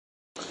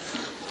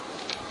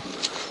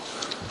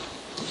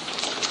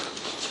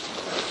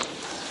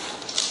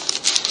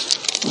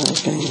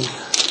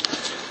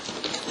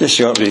Just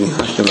short reading,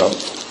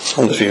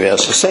 only a few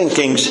verses. 2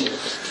 Kings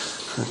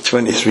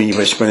 23,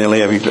 which when I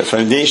lay a wee bit of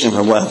foundation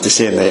for what I have to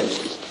say about it.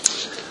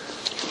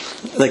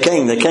 The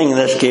king in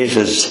this case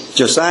is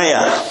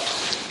Josiah,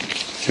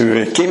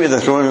 who came to the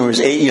throne when he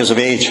was 8 years of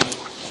age.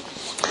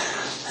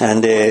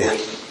 And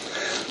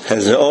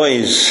all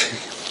his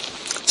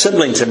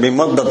siblings had been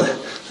murdered,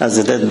 as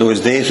they did in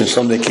those days when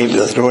somebody came to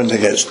the throne to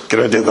get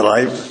rid of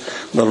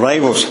their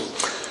rivals.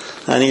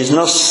 And his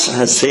nurse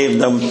had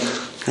saved them,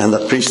 and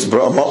the priest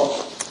brought him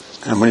up.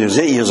 And when he was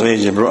 8 years of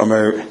age, he brought him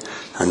out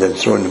and then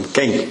thrown him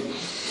king.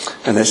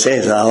 And it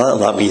says,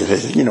 that'll be,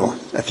 if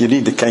you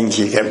read the kings,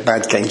 you get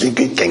bad kings and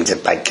good kings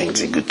and bad kings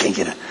and good kings.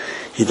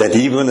 He did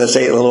evil in the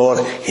sight of the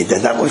Lord. He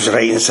did that was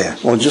right in the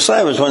sight. Well,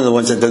 Josiah was one of the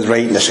ones that did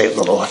right in the sight of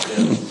the Lord.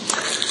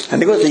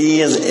 And he got to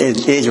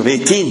the age of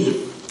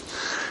 18.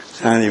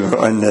 And he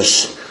brought in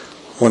this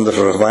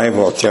wonderful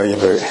revival I'll tell you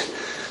about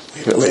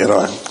a bit later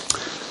on.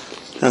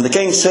 And the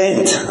king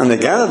sent, and they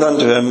gathered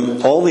unto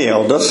him all the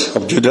elders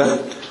of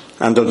Judah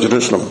and of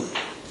Jerusalem.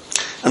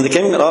 And the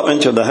king went up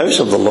into the house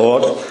of the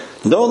Lord,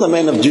 and all the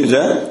men of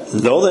Judah,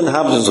 and all the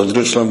inhabitants of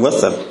Jerusalem with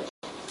them,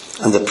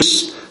 and the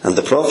priests, and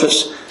the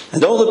prophets,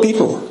 and all the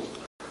people,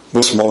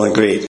 both small and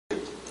great.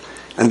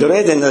 And they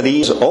read in their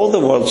ears all the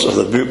words of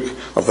the book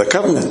of the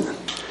covenant,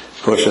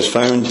 which was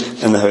found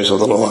in the house of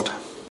the Lord.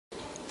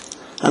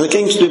 And the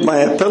king stood by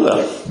a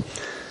pillar,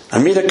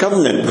 and made a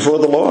covenant before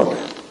the Lord,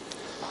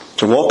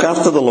 to walk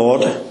after the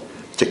Lord,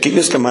 to keep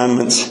his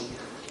commandments,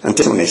 and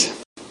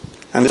testimonies,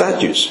 and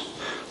statutes,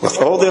 with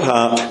all their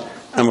heart,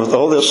 and with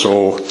all their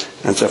soul,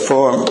 and to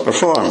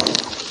perform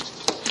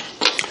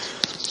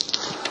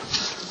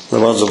the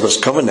words of this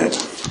covenant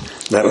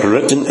that were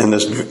written in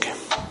this book.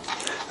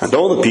 And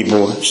all the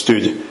people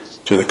stood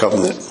to the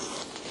covenant.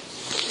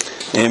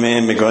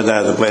 Amen. May God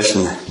add the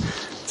blessing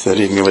to the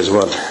reading of his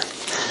word.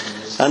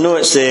 I know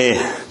it's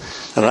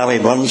Raleigh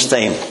Burns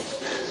time.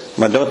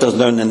 My daughter's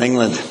down in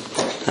England,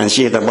 and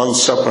she had a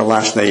Burns supper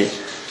last night.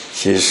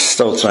 She's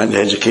still trying to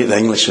educate the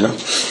English,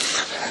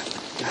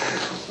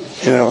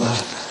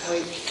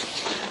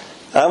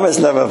 I was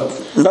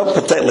not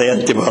particularly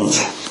into Burns.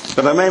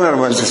 But I remember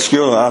when I was at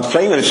school,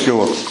 primary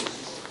school,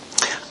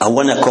 I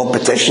won a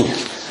competition,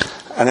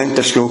 an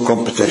inter-school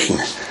competition,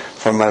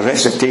 for my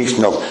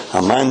recitation of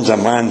 "A man's a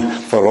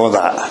man for all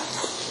that."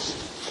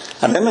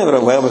 I remember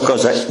it well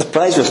because the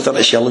prize was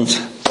 30 shillings,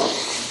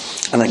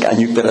 and I got a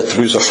new pair of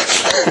trousers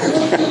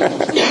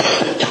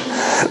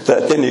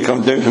that didn't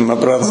come down from my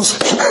brothers.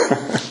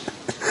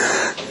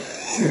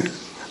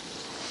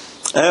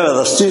 However,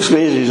 there's two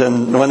phrases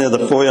in one of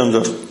the poems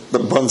of the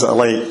Burns that I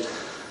like.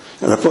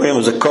 And the poem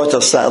was "A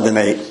Cotter's Saturday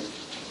Night."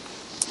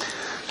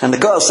 And the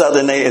Cotter's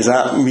Saturday Night is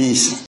that wee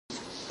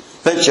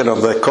picture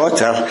of the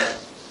cotter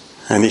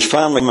and his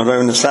family come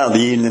around on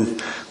Saturday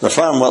evening. The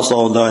farm work's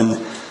all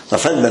done,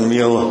 they've had their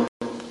meal,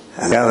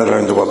 and gather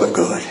around the Word of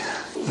God.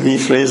 The wee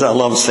phrase I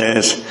love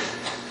says,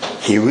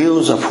 "He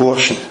wields a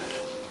portion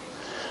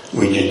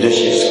with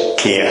judicious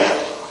care."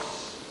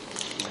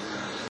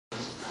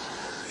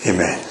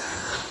 Amen.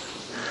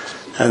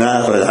 And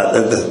after that,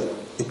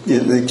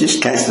 they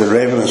just catch the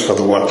reverence for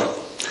the word.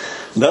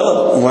 The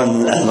other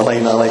one in the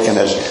line I like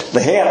is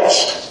 "The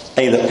hertz,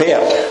 the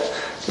perk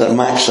that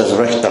Max has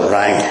Richter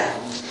rang."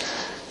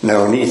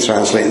 Now I need to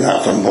translate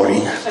that from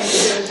Maureen. Thank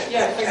you.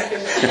 Yeah, thank you.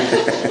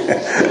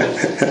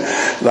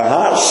 The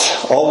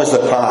heart's always the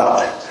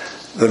part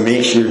that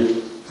makes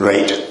you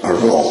right or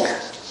wrong.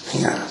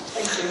 Yeah.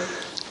 Thank you.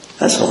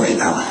 That's all right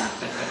now.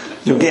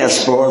 You'll get a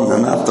spawn,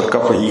 and after a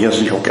couple of years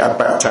you'll get a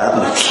bit of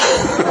tapping.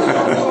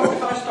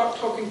 If I start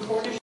talking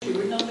Cornish, you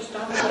wouldn't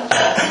understand that.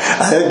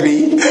 I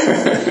agree.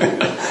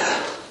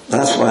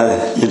 That's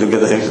why you don't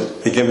get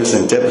they give us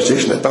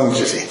interpretation of tongues,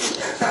 you see.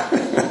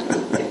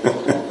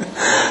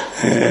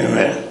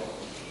 Amen.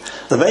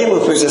 The Bible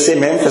puts the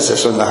same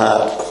emphasis on the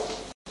heart.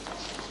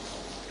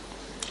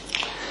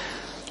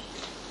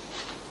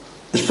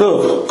 It's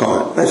full of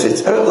comments.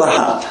 It's out of the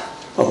heart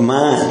of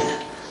man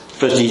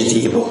proceeds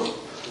evil,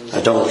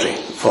 adultery,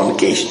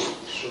 fornication.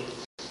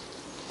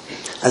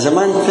 As a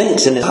man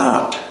thinks in his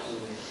heart,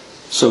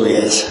 so he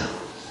is.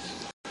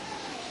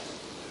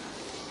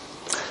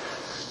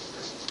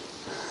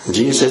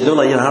 Jesus says, "Don't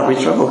let your heart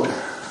be troubled.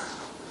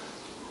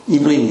 You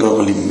believe in God,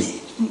 believe in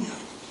me."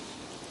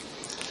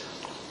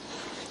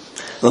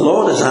 The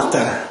Lord is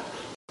after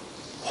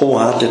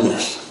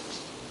wholeheartedness.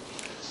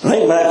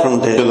 Right back from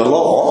the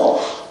law,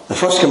 the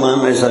first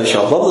commandment is, "Thou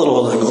shalt love the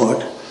Lord thy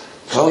God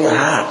with all your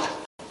heart,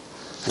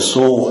 and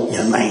soul,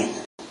 your mind."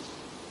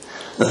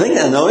 The thing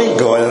that annoyed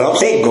God or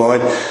upset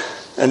God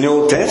in the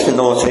Old Testament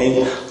all the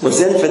time was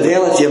the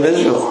infidelity of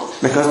Israel,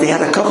 because they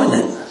had a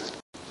covenant.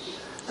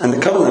 And the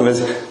covenant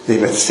was they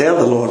would serve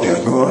the Lord their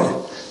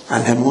God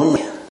and Him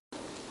only,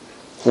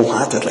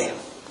 wholeheartedly.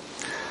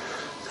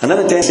 And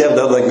every time they served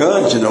other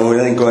gods,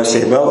 then God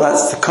said, "Well,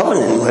 that's the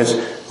covenant, was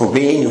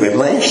obey and you'll be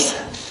blessed,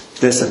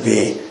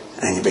 disobey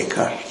and you'll be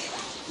cursed."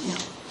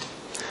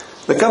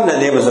 The covenant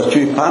there was a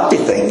two-party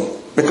thing,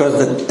 because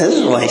the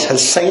Israelites had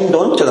signed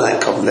on to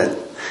that covenant.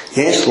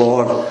 Yes,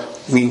 Lord,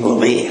 we will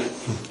obey.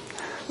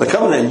 The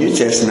covenant in the New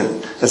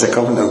Testament is a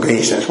covenant of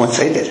grace, and it's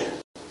one-sided.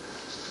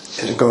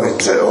 It's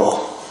God said,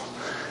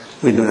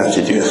 we don't have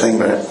to do a thing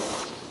about it.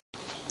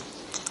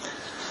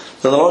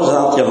 So the Lord's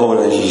after your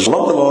holiness. You shall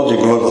love the Lord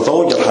your God with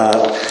all your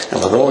heart,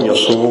 and with all your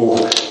soul,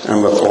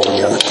 and with all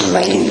your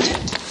mind.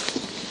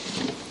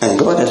 And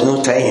God has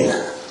no time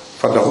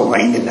for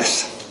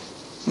double-mindedness.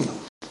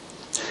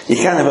 You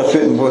can't have a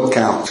foot in both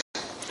camps.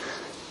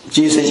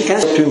 Jesus says you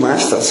can't have two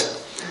masters.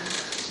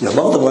 You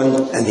love the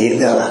one and hate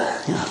the other.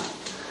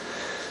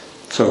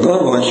 So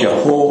God wants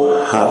your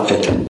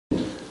wholehearted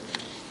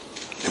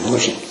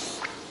devotion.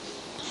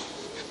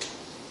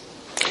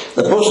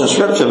 The portion of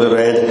scripture we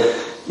read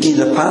is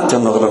a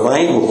pattern of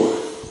revival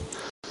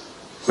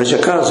which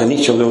occurs in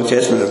each of the Old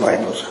Testament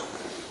revivals.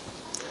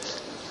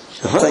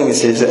 The first thing it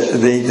says that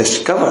they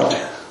discovered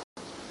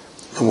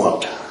the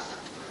word,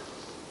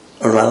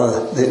 or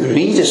rather they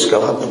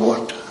rediscovered the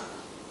word.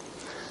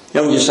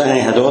 Young Josiah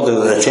had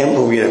ordered that the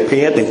temple be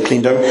repaired and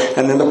cleaned out,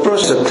 and in the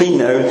process of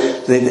cleaning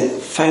out they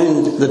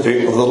found the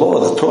book of the law,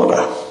 the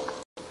Torah,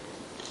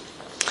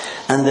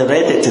 and they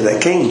read it to the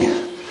king,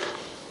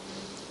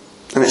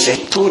 and it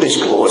said, tore his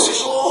clothes.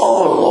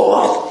 Oh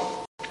Lord,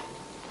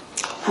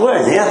 what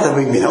on earth have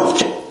we been up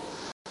to?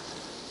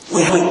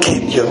 We haven't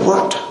kept your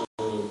word.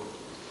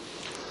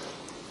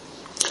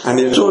 And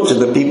he told to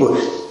the people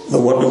the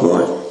word of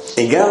God.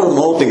 He gathered them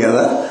all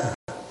together,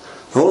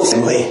 the whole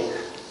assembly,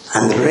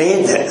 and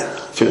read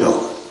it to them.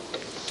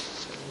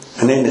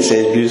 And then it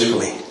says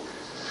beautifully,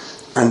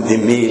 and they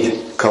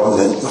made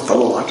covenant with the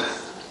Lord.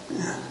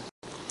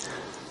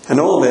 And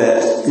all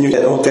the New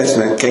Old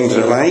Testament kings'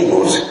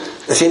 revivals,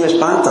 the same as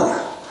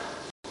pattern.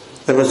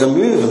 There was a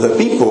move of the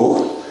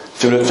people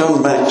to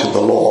return back to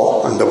the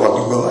law and the word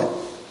of God,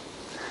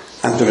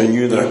 and to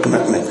renew their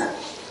commitment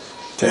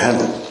to Him.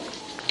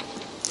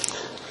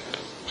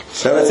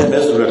 So every time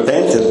Israel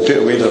repented and put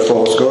away their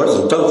false gods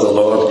and turned to the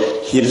Lord,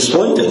 He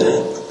responded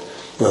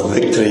with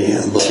victory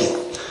and blessing.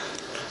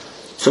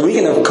 So we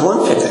can have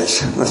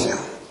confidence. Listen,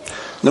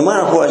 no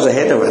matter what is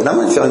ahead of us. I'm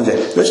not telling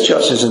you, this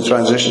church is in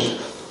transition.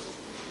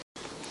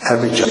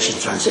 Every church is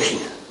in transition.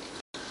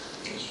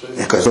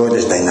 Because God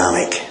is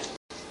dynamic.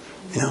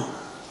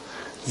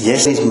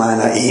 Yesterday's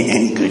manna ain't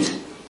any good.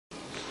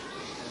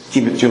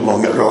 Keep it too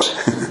long, it rots.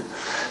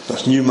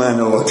 There's new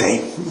manna all the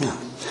time.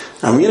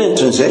 And we're in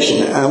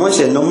transition. And I want to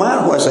say, no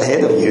matter what's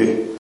ahead of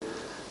you,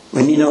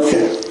 we need not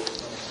fear.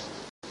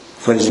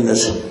 For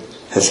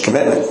His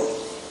commitment.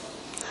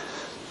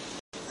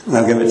 And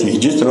I'll give it to you.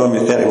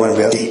 Deuteronomy 31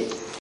 verse 8.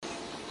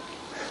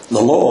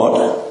 The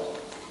Lord,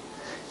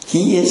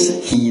 He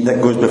is He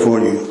that goes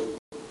before you.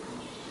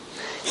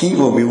 He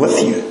will be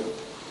with you.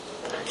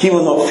 He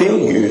will not fail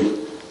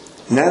you,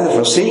 neither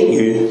forsake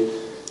you,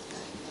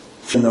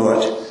 fear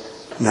not,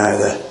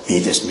 neither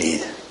be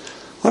dismayed.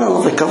 What a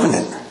lovely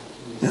covenant,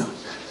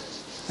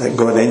 that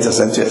God enters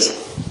into us.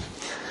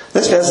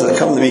 This verse is a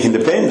covenant we can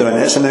depend on.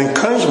 It's an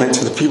encouragement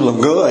to the people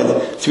of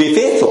God to be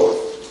faithful,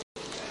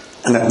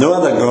 and have no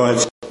other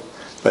gods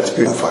but to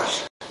put Him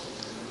first.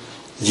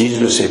 Jesus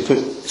will say,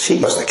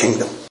 seek first the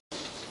kingdom,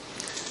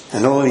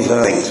 and all these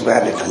other things will be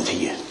added unto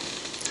you.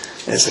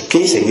 It's the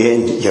case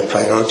again, your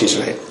priorities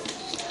right.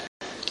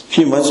 A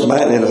few months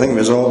back then, I think it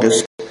was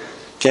August,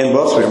 Ken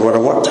Bothwell wrote a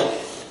word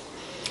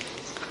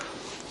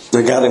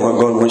regarding what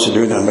God wants to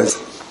do in our midst.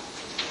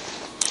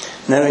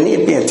 Now we need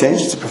to pay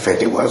attention to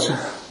prophetic words.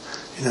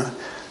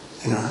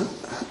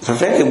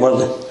 Prophetic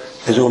word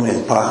is only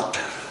in part.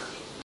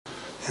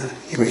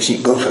 You may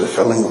seek God for the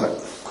filling of it.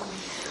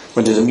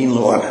 What does it mean,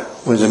 Lord?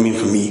 What does it mean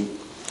for me?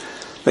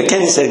 But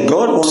Ken said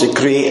God wants to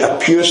create a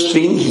pure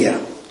stream here.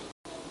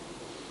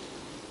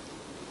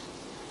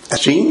 A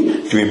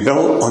stream to be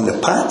built on the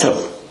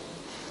pattern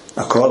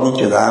according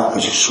to that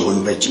which is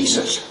shown by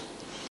Jesus.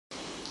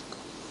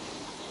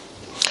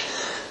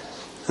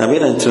 Now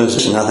we're in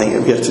transition. I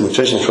think we're in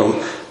transition from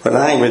what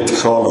I would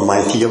call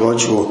my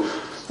theological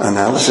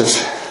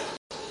analysis.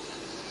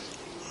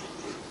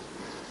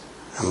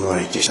 I'm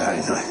not just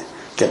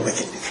get with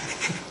it.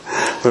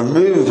 We're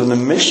moving from the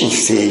mission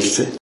stage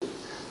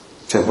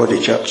to a body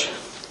church.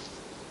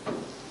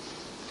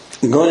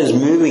 God is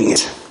moving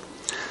it.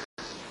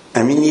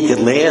 And we need to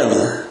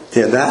learn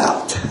to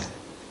adapt.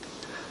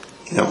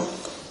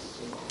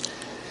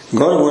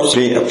 God wants to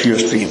be a pure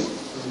stream.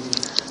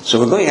 So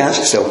we're going to ask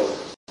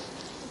ourselves,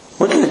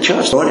 what kind of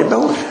church do we want to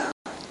build?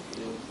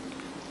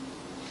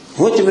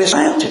 What do we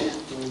aspire to?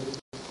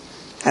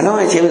 And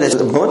I tell you this,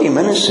 the body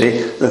ministry,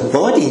 the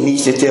body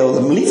needs to tell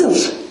the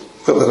leaders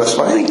what they're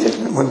aspiring to,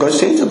 what God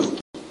said to them.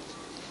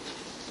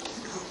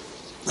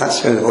 That's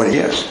how the body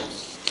is.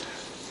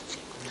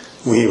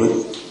 We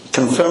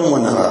confirm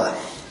one another.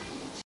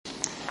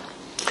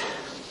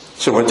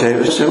 So what type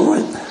of church do we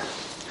want?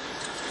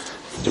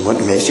 Do you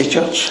want a messy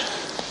church?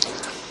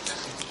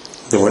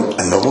 Do you want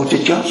a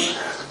novelty church?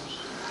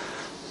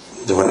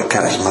 Do you want a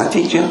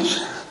charismatic church?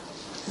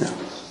 No.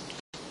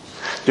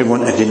 Do you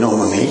want a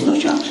denominational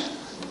church?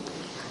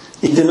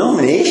 The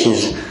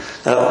denominations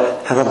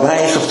have a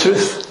bias of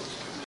truth.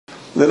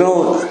 They're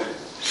all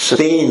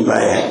sustained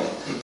by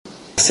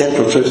a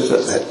central truth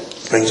that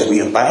brings a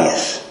real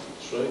bias.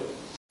 That's right.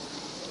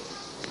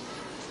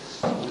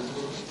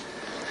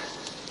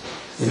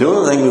 The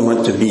only thing we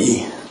want to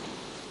be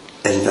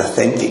is an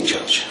authentic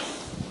church.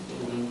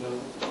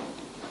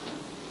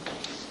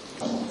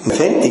 An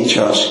authentic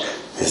church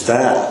is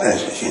that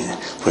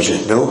which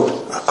is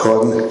built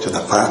according to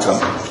the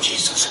pattern of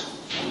Jesus.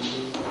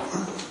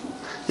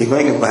 You've got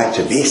to get back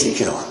to basic,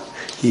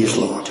 He is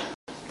Lord.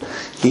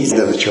 He's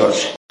the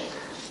church,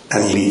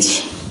 and He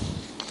leads.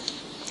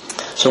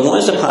 So what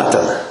is the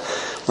pattern?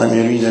 Let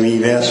me read a wee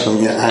verse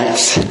from your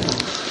Acts.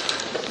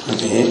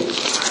 Okay.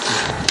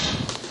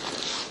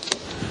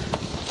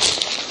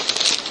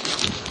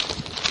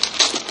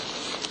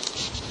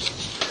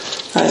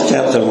 Acts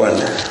chapter 1.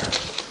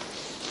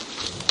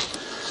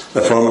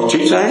 The former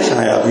treatise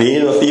I have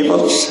made of the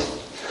epistles,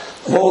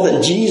 of all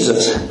that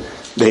Jesus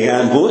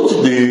began both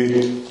to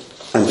do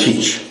and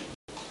teach,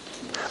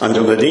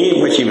 until the day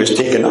in which He was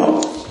taken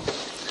up.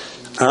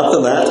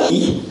 After that,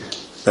 He,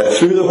 that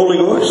through the Holy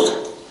Ghost,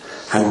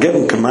 had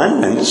given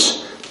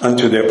commandments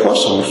unto the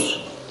apostles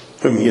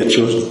whom He had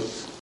chosen.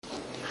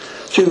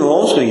 To them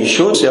also He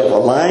showed Himself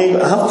alive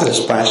after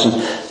His passion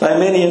by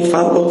many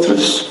infallible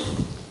truths,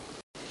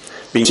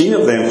 being seen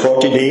of them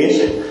 40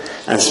 days,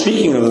 and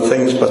speaking of the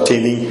things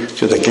pertaining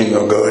to the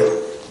kingdom of God.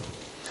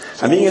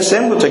 And being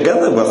assembled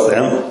together with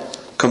them,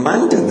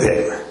 commanded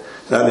them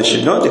that they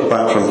should not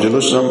depart from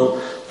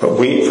Jerusalem, but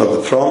wait for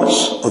the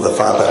promise of the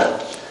Father,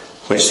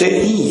 which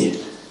said He,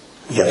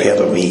 Ye have heard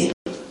of me.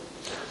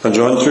 For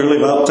John truly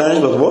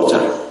baptized with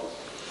water,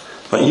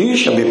 but you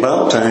shall be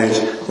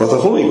baptized with the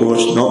Holy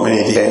Ghost not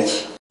many days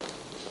hence.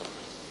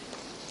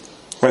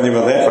 When they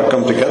were therefore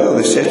come together,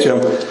 they said to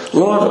Him,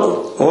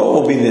 Lord, what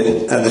will be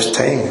at this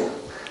time?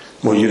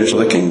 Will you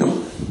restore the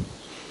kingdom?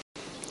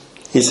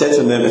 He said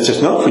to them, It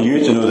is not for you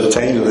to know the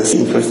time or the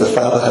season which the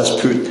Father has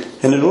put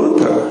in His own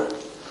power.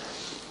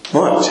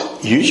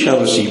 But you shall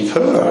receive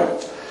power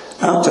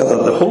after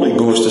that the Holy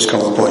Ghost has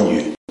come upon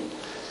you.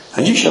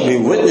 And you shall be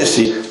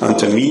witnesses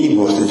unto me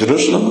both in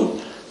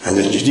Jerusalem and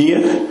in Judea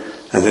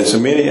and in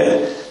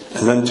Samaria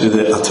and unto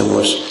the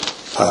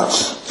uttermost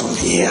parts of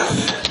the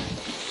earth.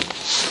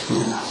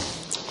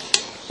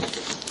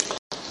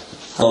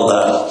 All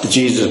that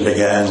Jesus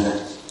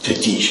began to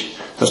teach.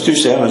 There's two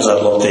sermons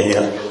I'd love to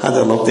hear. I'd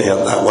love to hear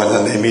that one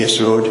on the Emmaus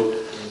Road,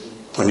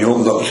 when He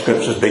opened up the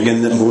scriptures,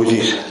 beginning at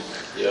Moses.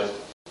 Yeah.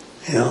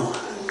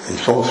 And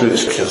fall through the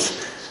scriptures.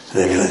 And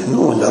they'd be like,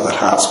 no wonder their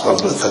hearts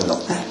burned within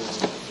them.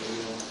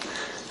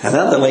 And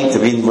I'd like to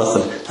be with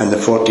Him in the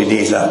 40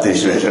 days after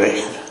His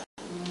resurrection,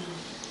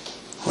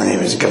 when He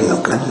was giving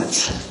them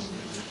commandments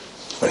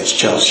for His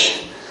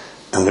church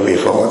and the way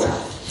forward.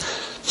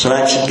 So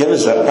actually give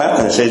us that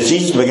pattern. It says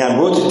Jesus began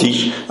both to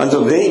teach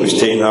until the day He was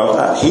taken out,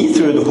 that He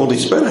through the Holy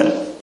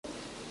Spirit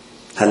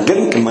had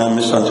given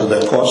commandments unto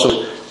the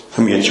apostles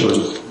whom He had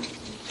chosen.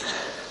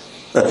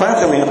 The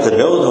pattern we have to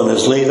build on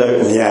is laid out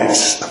in the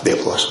Acts of the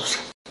Apostles.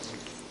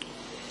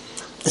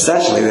 It's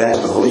actually the Acts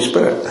of the Holy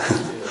Spirit.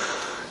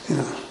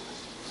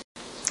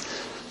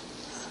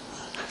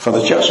 For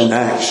the church in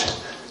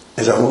Acts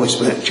is a Holy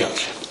Spirit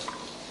church.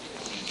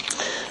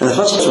 And the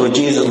first word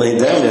Jesus laid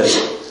down is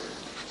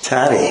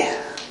tarry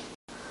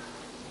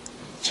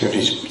to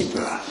His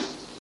people.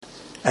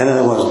 In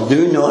other words,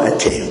 do not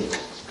attempt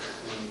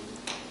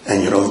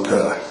in your own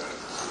power.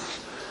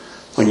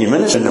 When you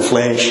minister in the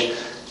flesh,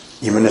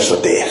 you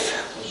minister death.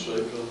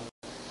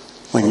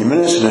 When you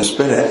minister in the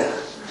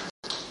spirit,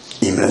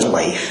 you minister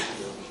life.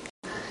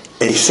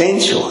 It's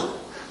essential,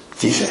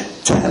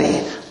 Jesus,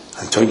 tarry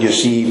until you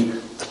receive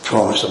the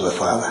promise of the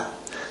Father.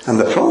 And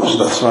the promise of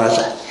the Father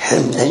is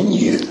Him in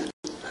you,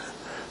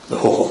 the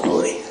hope of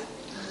glory.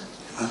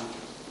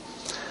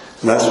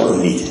 And that's what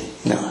we need,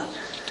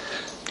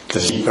 to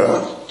see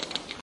power.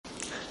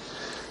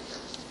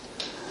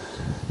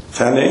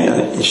 Tarry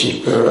and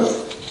receive power.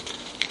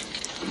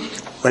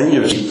 When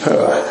you receive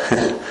power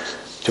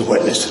to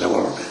witness to the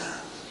world.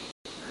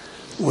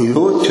 We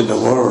go to the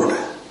world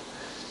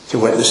to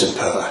witness in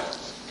power.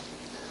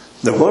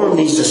 The world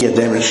needs to see a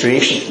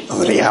demonstration of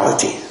the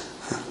reality.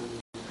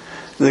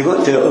 They've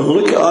got to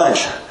look at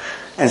us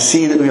and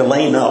see that we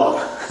line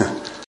up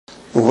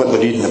with what they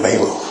read in the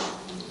Bible.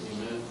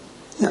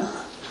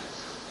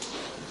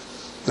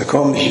 The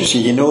comments you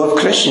see, if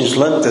Christians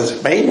lived as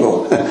the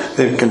Bible,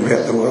 they would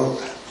convert the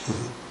world.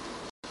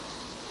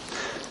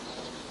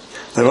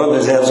 The Lord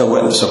deserves a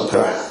witness of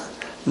power,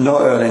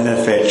 not our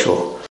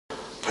ineffectual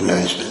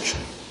pronouncements.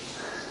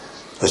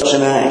 The church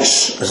in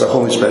Acts is a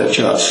Holy Spirit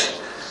church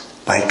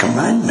by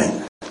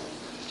commandment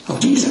of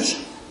Jesus.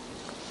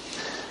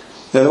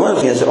 Now the one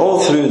thing is, all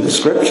through the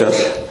scriptures,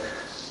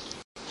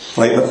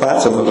 like the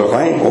pattern of the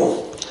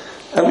revival,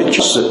 every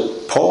church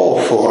that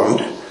Paul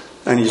formed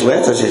in his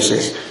letters, he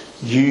says,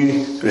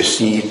 you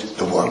received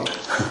the word.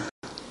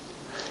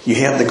 You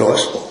heard the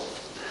gospel.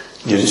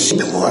 You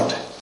received the word.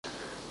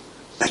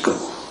 Let go.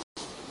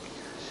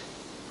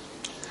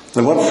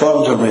 The word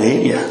forms our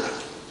behaviour.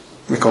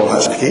 We call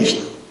that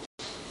sanctification.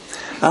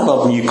 I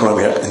love new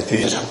convert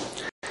enthusiasm.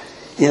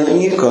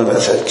 New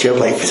converts at your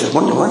life, it's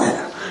wonderful, isn't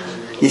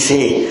it? You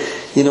say,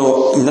 You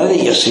know, now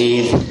that you're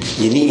saying,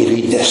 you need to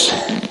read this.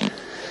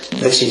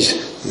 This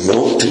is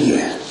milk to you.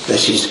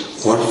 This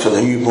is word for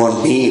the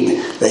newborn babe.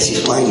 This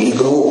is why we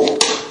grow.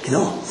 You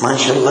know, man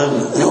shall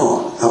live,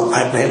 no, not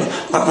by bread,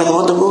 but by the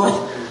word of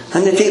God.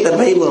 And they take the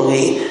Bible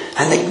away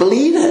and they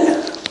believe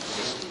it.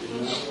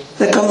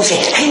 They come and say,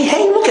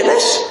 hey, look at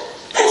this.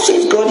 That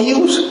says God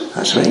heals.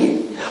 That's right.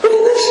 Look at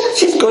this. It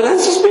says God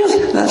answers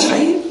prayers. That's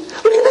right.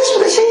 Look at this,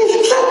 what it says.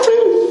 Is that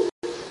true?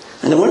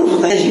 And the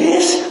wonderful thing is,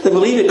 yes, they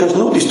believe it because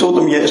nobody's told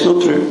them yet it's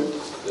not true.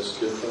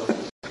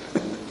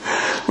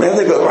 We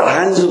haven't got our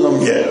hands on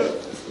them yet.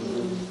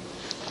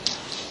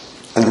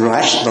 And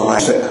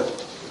rationalise it.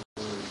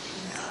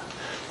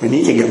 We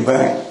need to get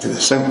back to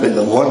the simply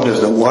the word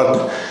is the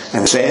word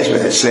and it says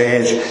what it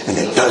says and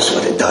it does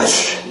what it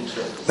does.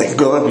 Let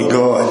God be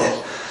God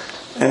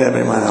and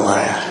every man a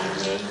liar.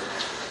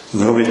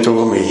 Nobody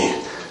told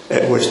me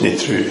it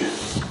wasn't true.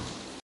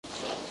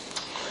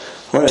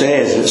 What it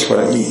says is what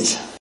it means.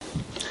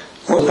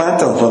 What's the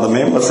pattern for the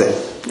members then?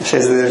 It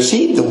says they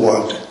receive the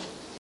word.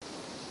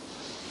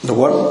 The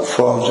word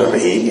forms our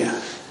behaviour.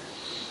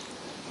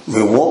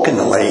 We walk in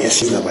the light,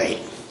 it's in the light.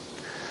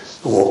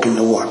 We walk in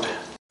the word.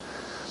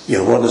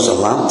 Your word is a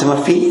lamp to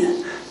my feet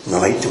and a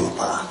light to my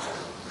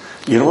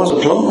path. Your word is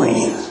a plumb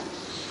line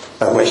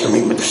by which I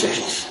make my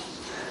decisions.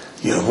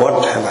 Your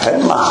word have I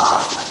hid in my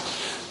heart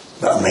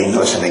that I might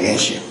not sin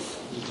against you.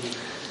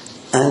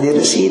 And they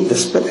receive the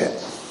Spirit.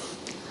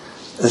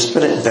 The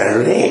Spirit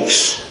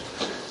directs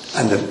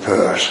and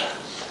empowers.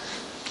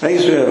 Right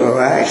through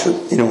our Acts,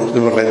 you know, they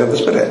were led of the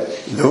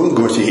Spirit. Don't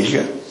go to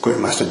Asia, go to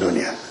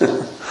Macedonia.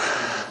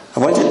 I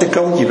wanted to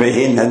come to you, but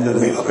he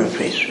hindered me up in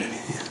praise through me.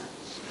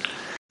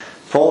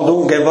 Paul,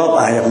 don't give up.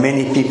 I have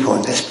many people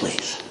in this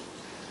place.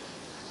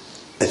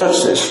 The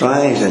church that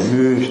thrives and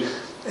moves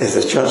is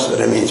the church that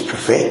remains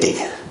prophetic.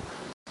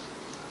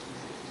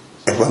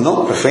 If we're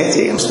not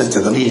prophetic and listen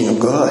to the leading of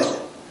God,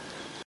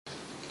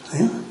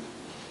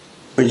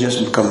 we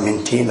just become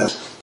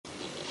maintainers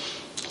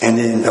and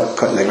then end up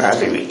cutting the grass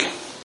every week.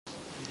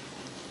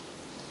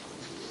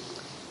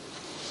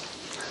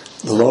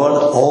 The Lord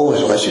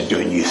always wants to do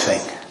a new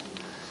thing.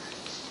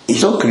 He's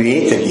so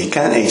creative, you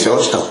can't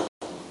exhaust him.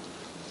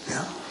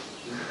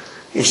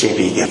 He said,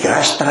 have you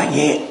grasped that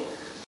yet?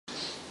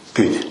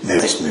 Good, now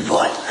let's move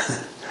on.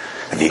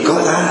 Have you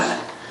got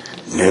that?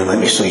 Now let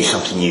me show you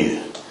something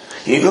new.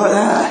 You got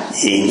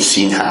that? You ain't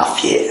seen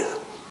half yet.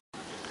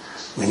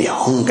 When you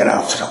hunger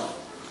after him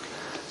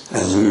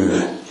and move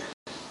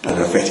and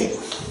prophetic.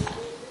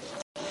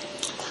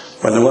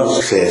 When the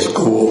word says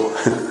go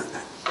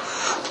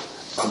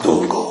or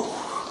don't go,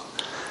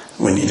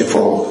 we need to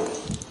follow.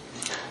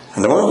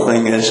 And the one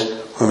thing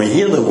is, when we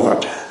hear the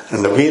word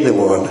and obey the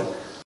word,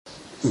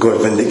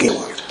 God vindicate the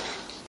word.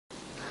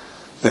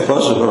 The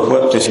apostle were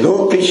what to say,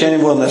 don't preach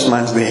anymore in this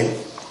man's name.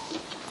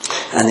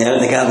 And they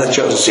out gather the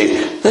church and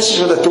say, this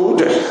is what I told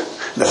her.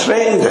 They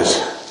threatened us.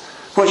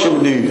 What shall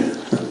we do?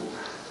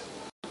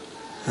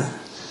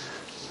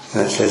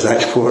 And it says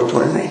Acts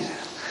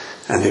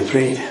 4:29. And they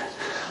prayed,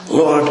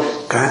 Lord,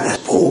 grant us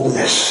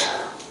boldness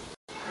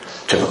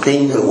to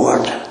proclaim your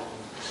word,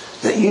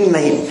 that you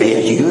might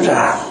bear your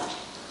arm,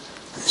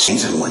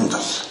 signs and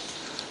wonders,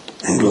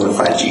 and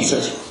glorify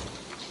Jesus.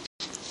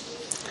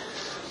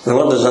 The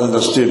word is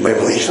understood by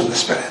belief in the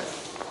Spirit.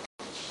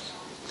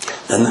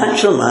 The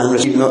natural man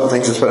receives not the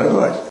things of the Spirit of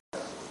God.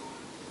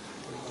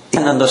 You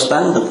can't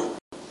understand them.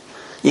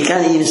 You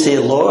can't even say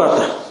Lord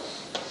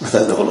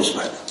without the Holy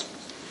Spirit.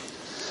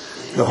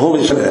 The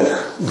Holy Spirit,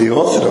 the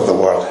author of the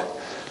word,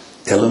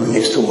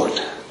 illuminates the word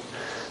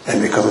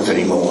and becomes the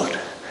Rhema word.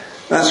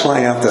 That's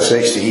why after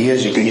 60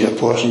 years you can read a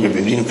portion you've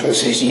been reading for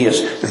 6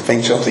 years and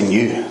find something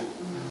new.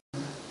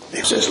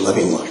 Because it's a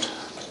living word.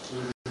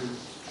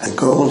 And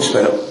God, Holy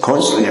Spirit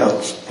constantly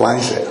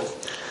applies it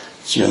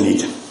to your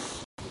need.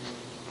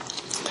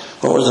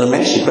 What was their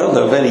message? Well,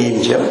 they're very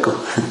evangelical.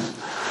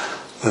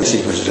 The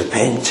message was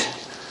repent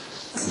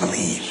and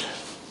believe.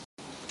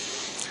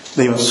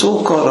 They were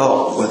so caught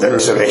up with the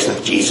resurrection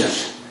of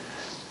Jesus.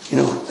 You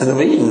know, and they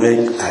were even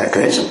very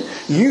aggressive.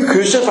 You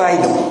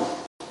crucified them,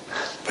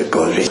 but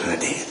God raised from the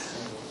dead.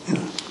 You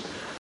know,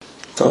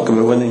 talk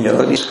about winning your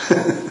audience.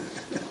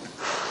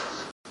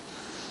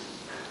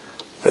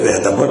 But they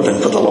had a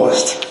burden for the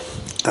lost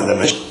and the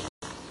mission.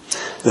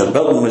 Their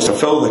burden was to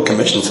fulfill the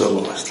commission to the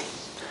lost.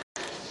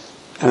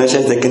 And it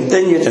says they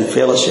continued in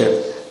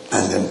fellowship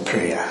and in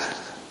prayer.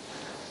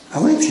 I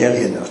want to tell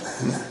you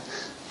that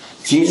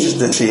Jesus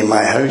didn't say,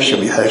 my house shall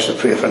be a house of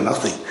prayer for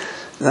nothing.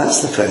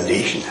 That's the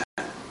foundation.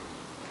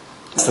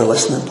 That's the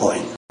listening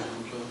point.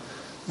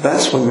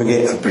 That's when we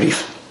get a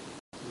brief.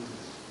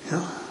 You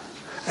know?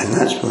 And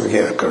that's when we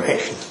get a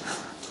correction.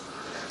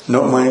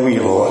 Not my way,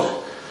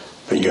 Lord,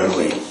 but your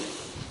way.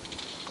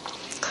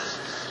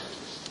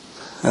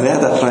 And they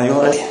had a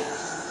priority.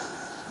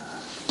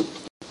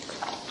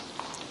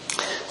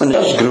 When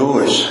the church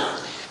grows,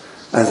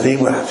 as they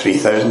were,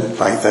 3,000,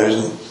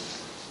 5,000,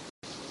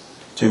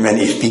 too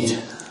many feet,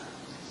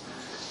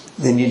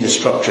 they need a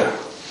structure.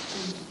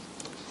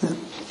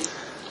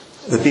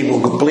 The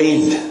people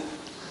complained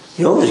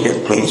You always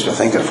get planes where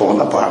things are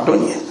falling apart,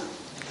 don't you?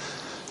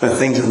 When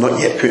things are not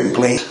yet put in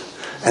place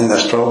and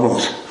there's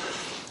problems.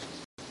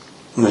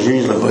 And there's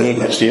usually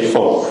blame, it's their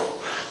fault.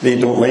 They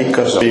don't like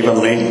us, they've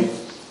rain.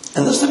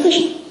 And there's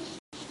division.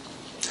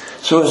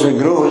 So as we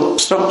grow,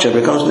 structure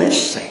becomes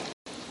necessary.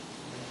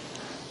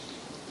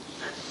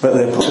 But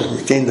the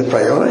apostles retained the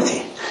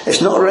priority.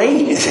 It's not right,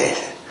 he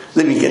said,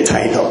 that we get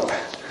tied up.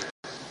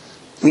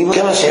 We must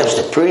give ourselves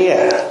to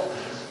prayer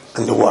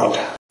and the word.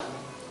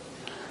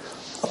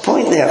 A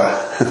point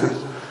there,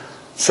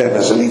 serve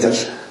as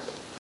leaders,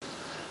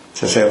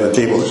 to serve the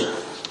tables.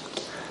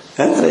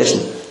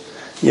 Interesting.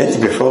 You have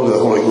to be full of the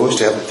Holy Ghost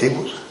to have the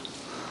tables.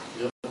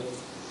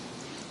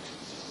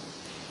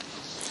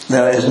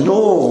 There is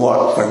no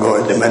work for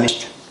God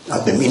diminished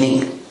at the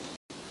meaning.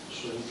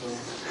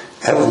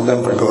 Heaven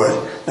done for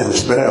God and the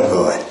Spirit of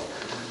God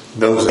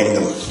builds the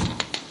kingdom.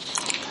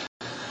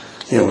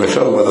 You'll be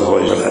filled with the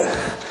Holy Spirit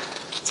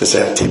to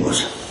serve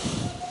tables.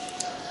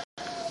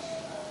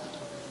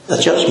 The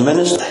church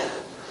ministered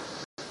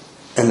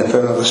in the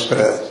power of the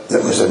Spirit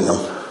that was in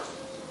them.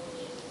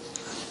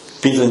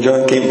 Peter and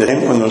John came to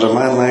him when there was a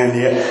man lying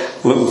there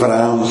looking for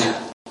alms.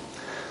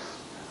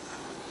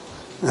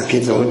 And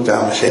Peter looked at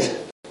him and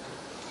said,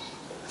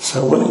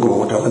 "So I wouldn't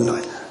go, I wouldn't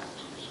I?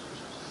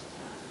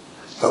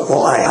 But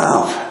what I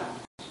have,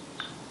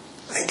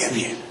 I give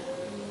you."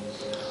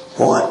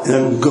 What?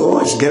 Now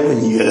God's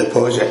given you a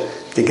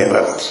deposit to give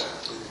others.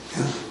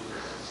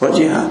 What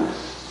do you have?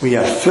 We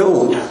are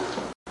filled.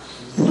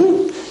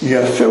 You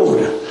are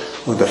filled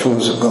with the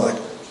fullness of God.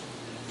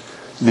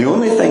 The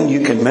only thing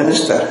you can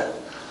minister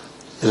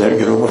is out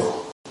your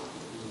overflow.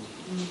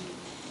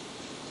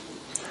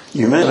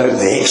 You minister out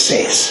the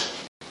excess.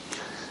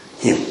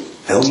 You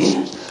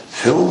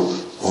fill,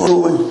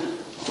 overflowing,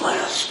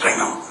 spring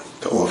up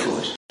to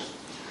overflows.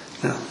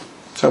 Yeah.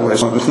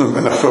 Somebody's not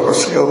going to fill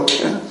ourselves.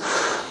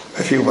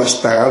 If you were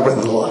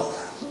starving, Lord,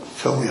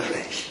 fill me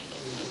afresh.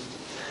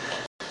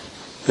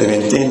 They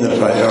maintain the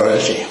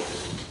priority.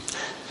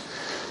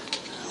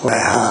 What I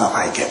have,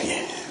 I give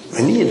you.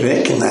 We need to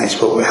recognise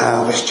what we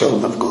have as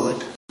children of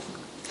God.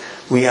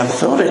 We have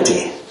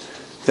authority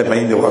to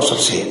bind the works of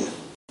Satan.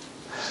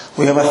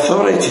 We have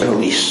authority to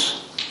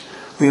release.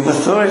 We have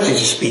authority to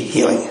speak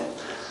healing.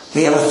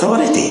 We have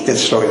authority to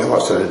destroy the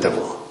works of the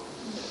devil.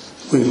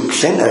 We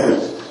sent out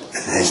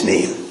in his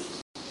name.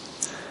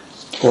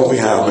 What we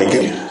have, we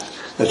give you.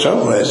 The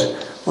trouble is,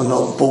 we're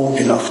not bold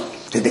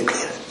enough to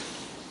declare it.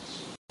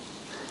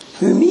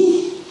 Who,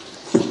 me?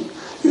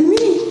 Who, me?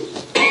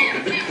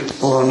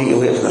 Oh, I need to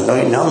wait for the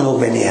night. Now I'm not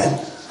Benny in.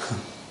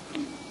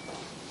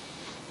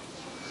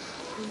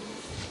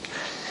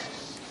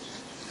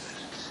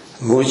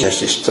 Moses has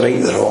to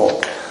strike the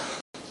rock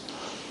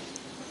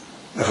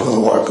before the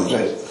word comes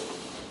out.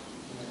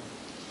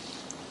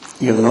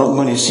 You're not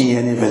going to see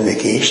any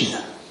vindication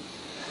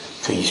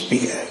till you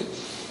speak it out.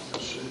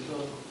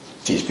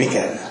 Till you speak it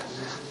out.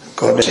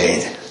 God has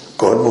said,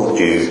 God will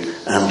do,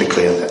 and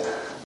declared it.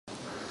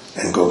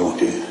 And God will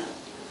do.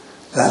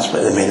 That's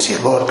what the men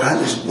say, Lord,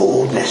 grant us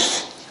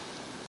boldness.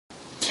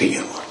 Speak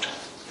your word.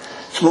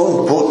 It's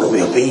more important that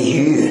we obey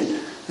you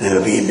than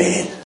obey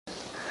men.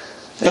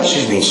 The church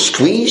has been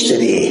squeezed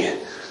today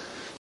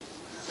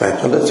by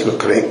political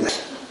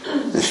correctness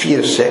and fear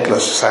of secular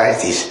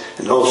societies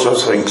and all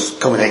sorts of things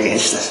coming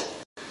against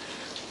us.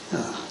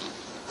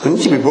 We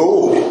need to be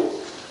bold.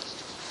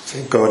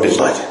 Say, God is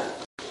light.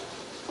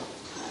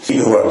 Speak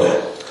the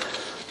word,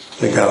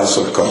 regardless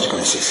of the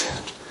consequences.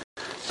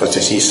 But to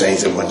see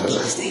signs and wonders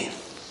in his name.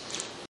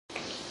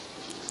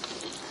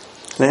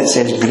 Then it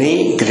says,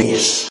 great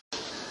grace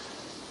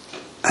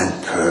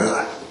and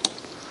power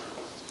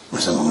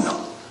was among them.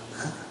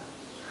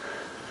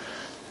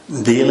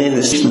 Daily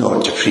they cease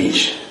not to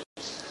preach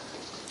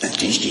and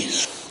teach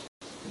Jesus.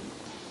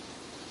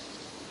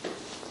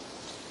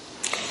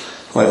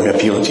 Let me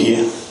appeal to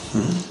you.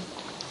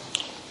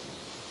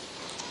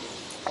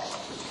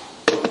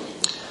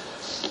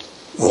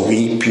 Will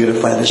we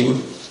purify the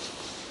stream?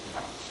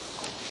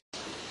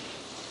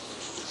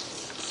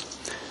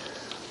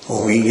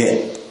 Will we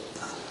get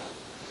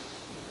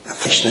a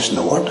freshness in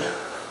the word?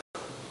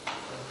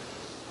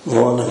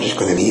 Lord, I'm just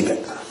going to leave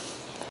it.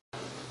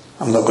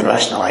 I'm not going to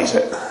rationalise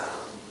it.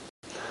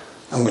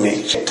 I'm going to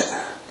accept it.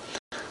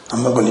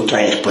 I'm not going to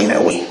try and explain it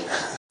away.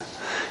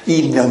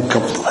 Even the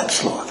uncomfortable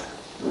bits, Lord.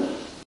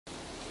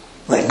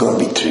 Let God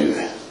be true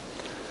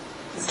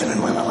and to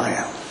remain a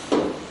liar.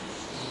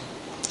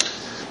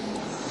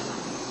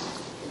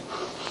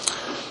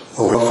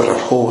 Will we offer a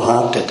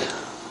wholehearted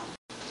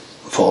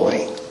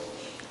following?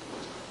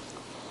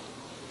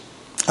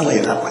 I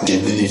like that one.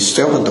 They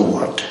still in the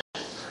word,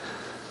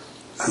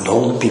 and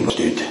all the people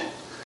stood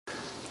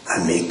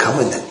and made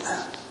covenant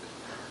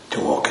to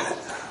walk in it.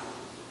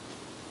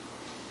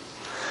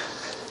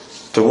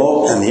 To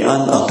walk in the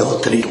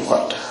unadulterated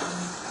word.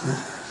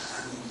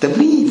 To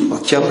believe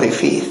with childlike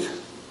faith.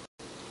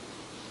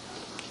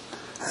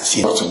 And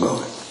see the works of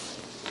God.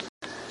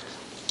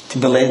 To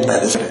be led by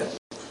the Spirit.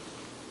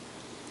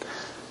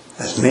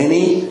 As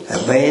many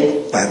are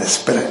led by the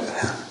Spirit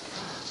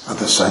are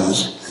the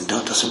sons and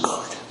daughters of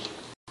God.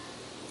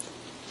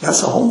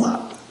 That's the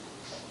hallmark.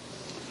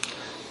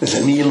 Is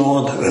it me,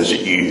 Lord, or is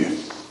it you?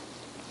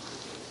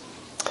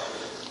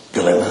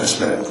 Deliver the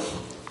Spirit.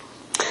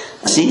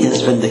 See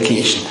his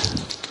vindication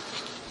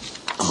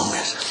among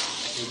us.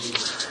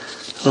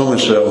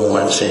 Romans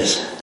 12:1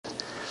 says,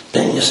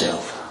 present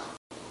yourself,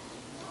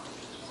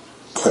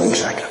 living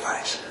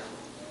sacrifice.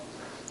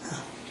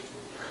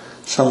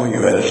 Some of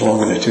you read it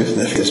long in the tooth,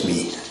 and if it's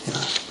me,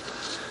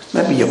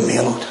 maybe you're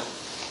mellowed.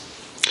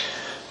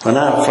 When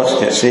I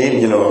first got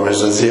saved, I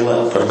was a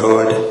zealot for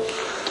God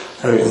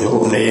out in the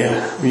open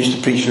air. We used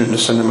to preach in the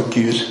cinema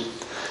queues.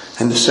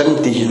 In the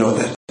 70s,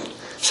 that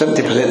 70%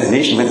 of the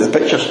nation went to the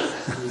pictures.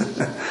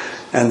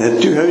 And the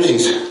two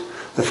houses,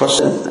 the first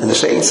sit and the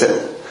second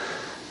sit.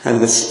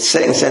 And the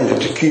second sit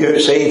had to queue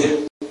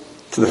outside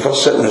to the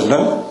first sitting was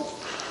done.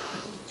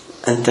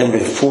 And then we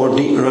had 4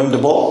 deep around the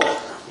block.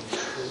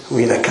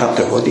 We had a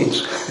captive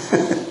audience.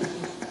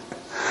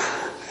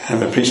 And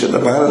we preached at the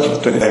barracks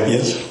for 25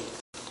 years.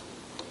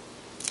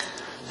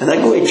 And I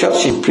go to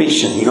church and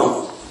preach, and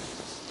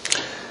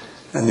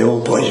and the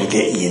old boys would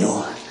get,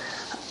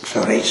 it's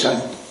all right,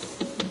 son.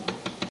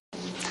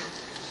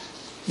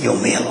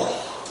 You're mellow.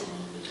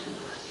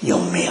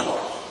 You're mellow.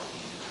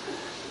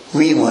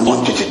 We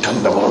want you to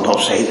turn the world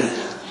upside down.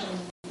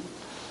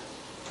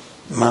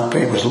 My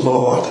prayer was,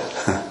 Lord,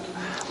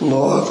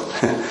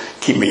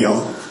 keep me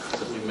young.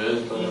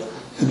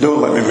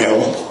 Don't let me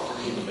mellow.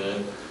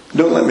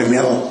 Don't let me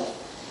mellow.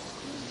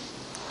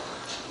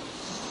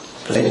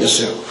 Present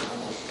yourself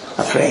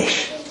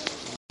afresh.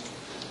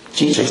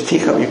 Jesus,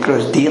 take up your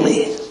cross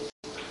daily.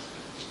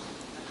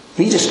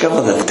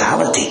 Rediscover the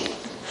vitality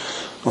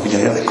of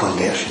your early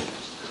conversion.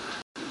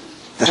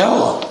 That's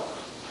all.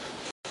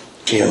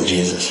 Cheer on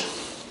Jesus.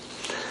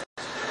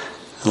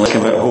 And look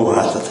him out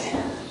wholeheartedly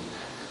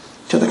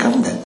to the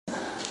covenant.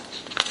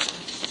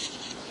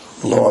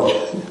 Lord,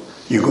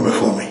 you go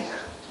before me.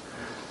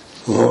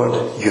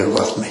 Lord, you're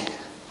with me.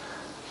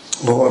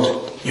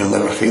 Lord, you'll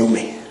never fail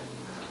me.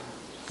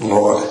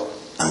 Lord,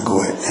 I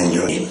go in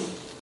your name.